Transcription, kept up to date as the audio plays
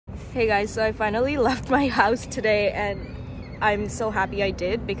Hey guys, so I finally left my house today and I'm so happy I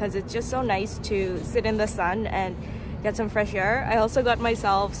did because it's just so nice to sit in the sun and get some fresh air. I also got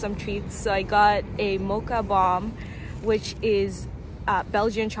myself some treats. So I got a mocha bomb, which is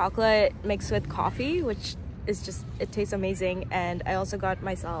Belgian chocolate mixed with coffee, which is just, it tastes amazing. And I also got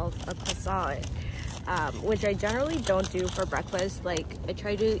myself a croissant, which I generally don't do for breakfast. Like, I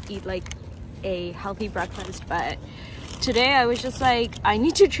try to eat like a healthy breakfast, but today I was just like, I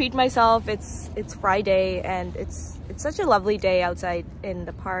need to treat myself. It's Friday and it's such a lovely day outside in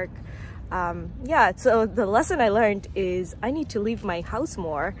the park. Yeah, so the lesson I learned is I need to leave my house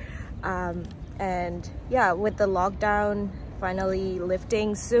more. And yeah, with the lockdown finally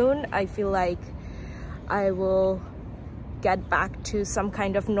lifting soon, I feel like I will get back to some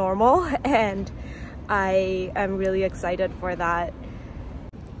kind of normal, and I am really excited for that.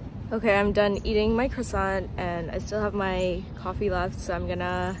 Okay, I'm done eating my croissant and I still have my coffee left, so I'm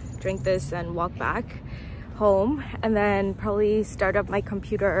gonna drink this and walk back home and then probably start up my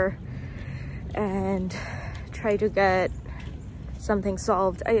computer and try to get something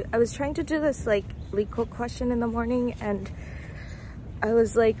solved. I was trying to do this like LeetCode question in the morning and I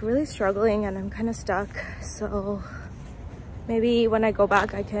was like really struggling and I'm kind of stuck, so maybe when I go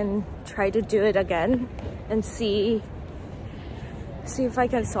back I can try to do it again and see if I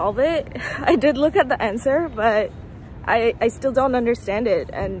can solve it. I did look at the answer, but I still don't understand it,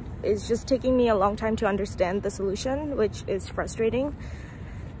 and it's just taking me a long time to understand the solution, which is frustrating.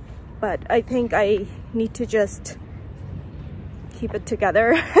 But I think I need to just keep it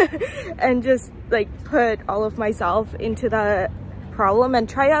together and just like put all of myself into the problem and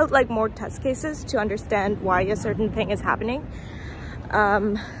try out like more test cases to understand why a certain thing is happening.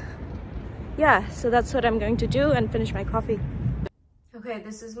 Yeah, so that's what I'm going to do and finish my coffee. Okay,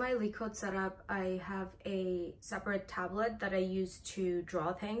 this is my LeetCode setup. I have a separate tablet that I use to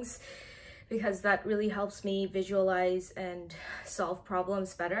draw things because that really helps me visualize and solve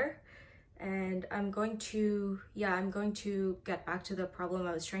problems better. And I'm going to get back to the problem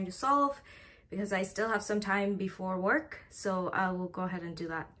I was trying to solve because I still have some time before work, so I will go ahead and do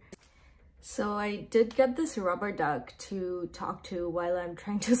that. So I did get this rubber duck to talk to while I'm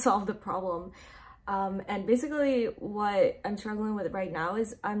trying to solve the problem. And basically what I'm struggling with right now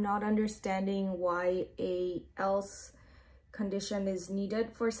is I'm not understanding why a else condition is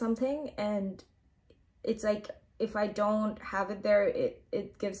needed for something, and it's like if I don't have it there,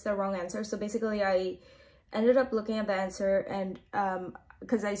 it gives the wrong answer. So basically I ended up looking at the answer and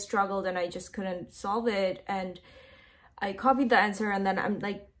because I struggled and I just couldn't solve it, and I copied the answer and then I'm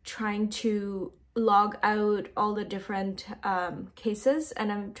like trying to log out all the different cases and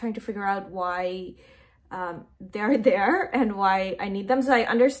I'm trying to figure out why they're there and why I need them. So I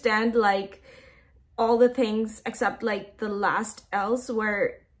understand like all the things except like the last else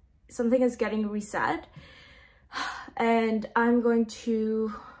where something is getting reset. And I'm going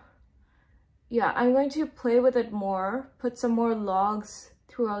to play with it more, put some more logs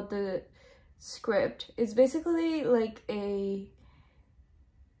throughout the script. It's basically like a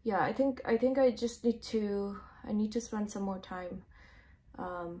I think I just need to spend some more time.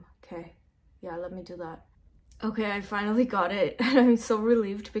 Okay, yeah, let me do that. Okay, I finally got it and I'm so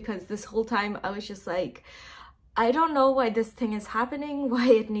relieved because this whole time I was just like, I don't know why this thing is happening, why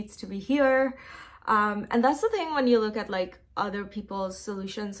it needs to be here. And that's the thing when you look at like other people's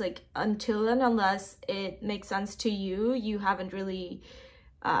solutions, like until and unless it makes sense to you, you haven't really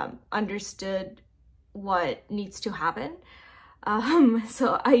understood what needs to happen.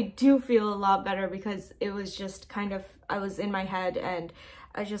 So I do feel a lot better because it was just kind of, I was in my head and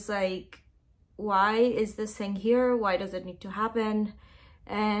I was just like, why is this thing here? Why does it need to happen?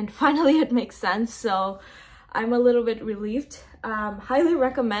 And finally it makes sense. So I'm a little bit relieved. Highly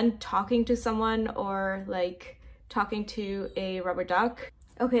recommend talking to someone or like talking to a rubber duck.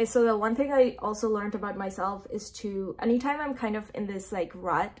 Okay, so the one thing I also learned about myself is to, anytime I'm kind of in this like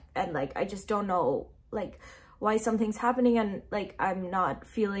rut and like I just don't know like why something's happening and like I'm not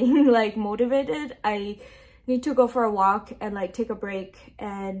feeling like motivated, I need to go for a walk and like take a break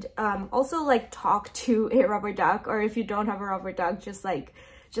and also like talk to a rubber duck, or if you don't have a rubber duck,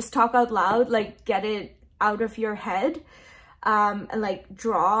 just talk out loud, like get it out of your head and like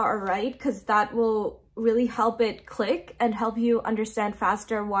draw or write, because that will really help it click and help you understand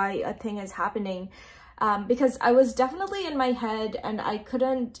faster why a thing is happening. Because I was definitely in my head and I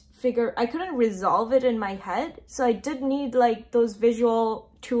couldn't resolve it in my head. So I did need like those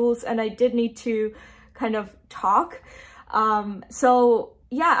visual tools and I did need to kind of talk. So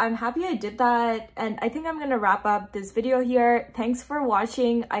yeah, I'm happy I did that. And I think I'm gonna wrap up this video here. Thanks for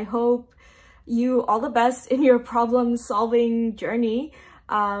watching. I hope you all the best in your problem solving journey.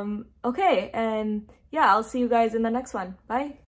 Okay, and yeah, I'll see you guys in the next one. Bye.